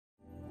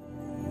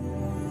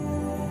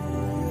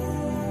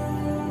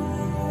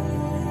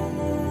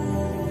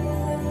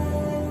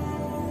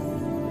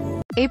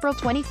April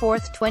 24,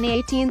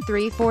 2018,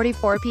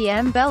 3:44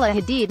 p.m. Bella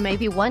Hadid may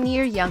be 1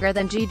 year younger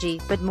than Gigi,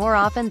 but more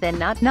often than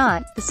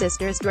not, the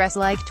sisters dress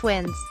like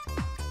twins.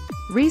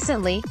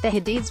 Recently, the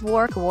Hadids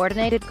wore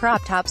coordinated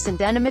crop tops and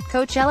denim at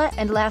Coachella,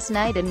 and last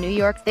night in New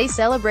York, they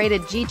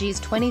celebrated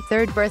Gigi's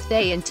 23rd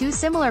birthday in two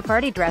similar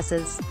party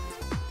dresses.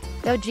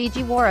 Though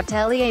Gigi wore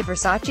Atelier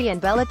Versace and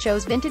Bella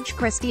chose vintage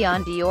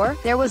Christian Dior,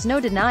 there was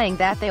no denying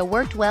that they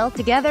worked well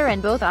together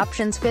and both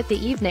options fit the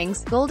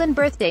evening's golden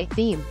birthday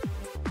theme.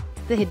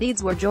 The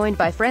Hadids were joined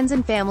by friends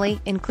and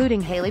family,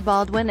 including Hailey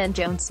Baldwin and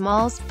Joan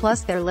Smalls,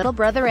 plus their little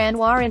brother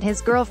Anwar and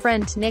his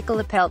girlfriend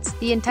Nicola Peltz.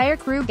 The entire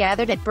crew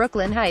gathered at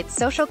Brooklyn Heights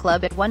Social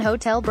Club at One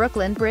Hotel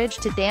Brooklyn Bridge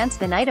to dance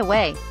the night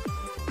away.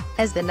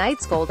 As the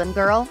night's golden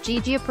girl,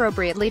 Gigi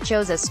appropriately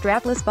chose a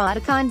strapless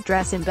bodycon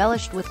dress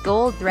embellished with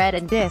gold thread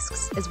and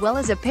discs, as well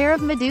as a pair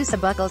of Medusa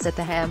buckles at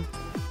the hem.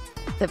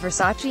 The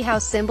Versace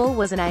house symbol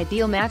was an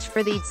ideal match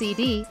for the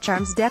CD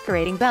charms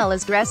decorating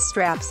Bella's dress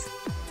straps.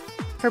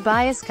 Her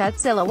bias-cut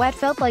silhouette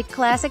felt like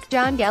classic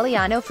John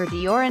Galliano for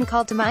Dior and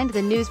called to mind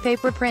the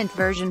newspaper print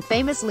version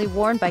famously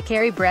worn by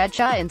Carrie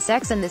Bradshaw in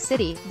Sex and the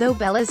City, though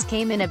Bella's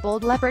came in a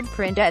bold leopard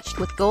print etched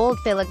with gold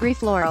filigree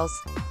florals.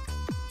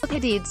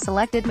 Hadids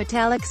selected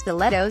metallic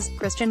stilettos,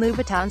 Christian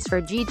Louboutins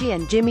for Gigi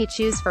and Jimmy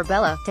Choos for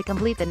Bella, to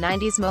complete the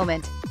 90s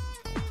moment.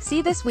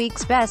 See this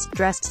week's best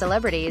dressed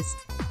celebrities.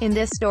 In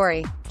this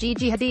story,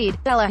 Gigi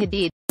Hadid, Bella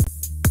Hadid.